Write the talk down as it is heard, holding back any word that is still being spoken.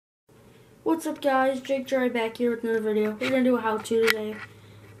What's up, guys? Jake Jerry back here with another video. We're gonna do a how-to today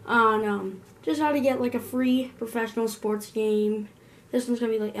on just how to get like a free professional sports game. This one's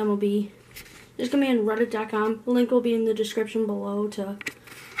gonna be like MLB. It's gonna be on Reddit.com. The link will be in the description below to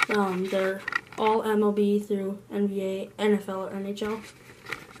they're all MLB through NBA, NFL, or NHL.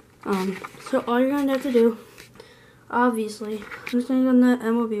 So all you're gonna have to do, obviously, I'm just gonna go on the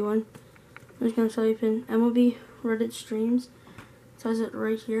MLB one. I'm just gonna type in MLB Reddit streams. It says it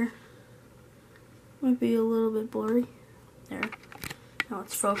right here. Might be a little bit blurry. There. Now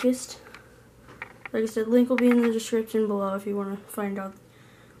it's focused. Like I said, link will be in the description below if you want to find out.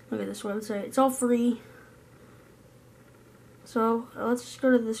 Look at this website. It's all free. So let's just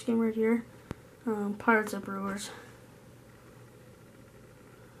go to this game right here. Pirates of Brewers.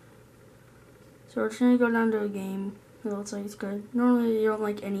 So we're just going to go down to a game. It looks like it's good. Normally you don't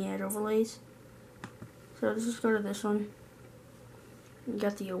like any ad overlays. So let's just go to this one. You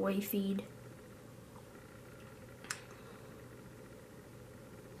got the away feed.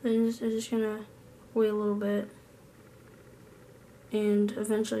 So I'm just gonna wait a little bit, and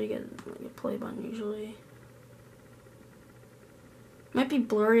eventually you get like a play button usually. Might be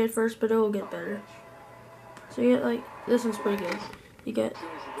blurry at first, but it will get better. So you get like, this one's pretty good. You get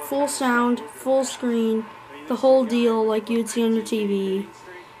full sound, full screen, the whole deal like you would see on your TV,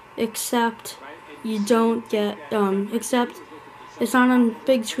 except you don't get, except it's not on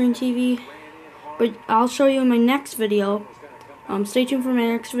big screen TV, but I'll show you in my next video. Stay tuned for my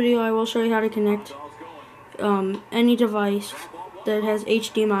next video. I will show you how to connect any device that has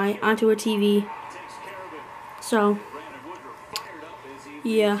HDMI onto a TV. So,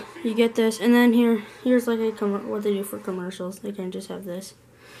 yeah, you get this, and then here's like what they do for commercials. They can just have this,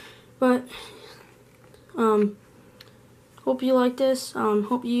 but hope you like this.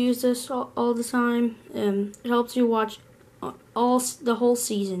 Hope you use this all the time. It helps you watch the whole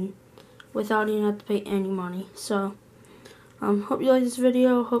season without even have to pay any money. So. Hope you like this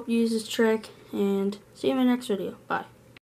video, hope you use this trick, and see you in my next video. Bye.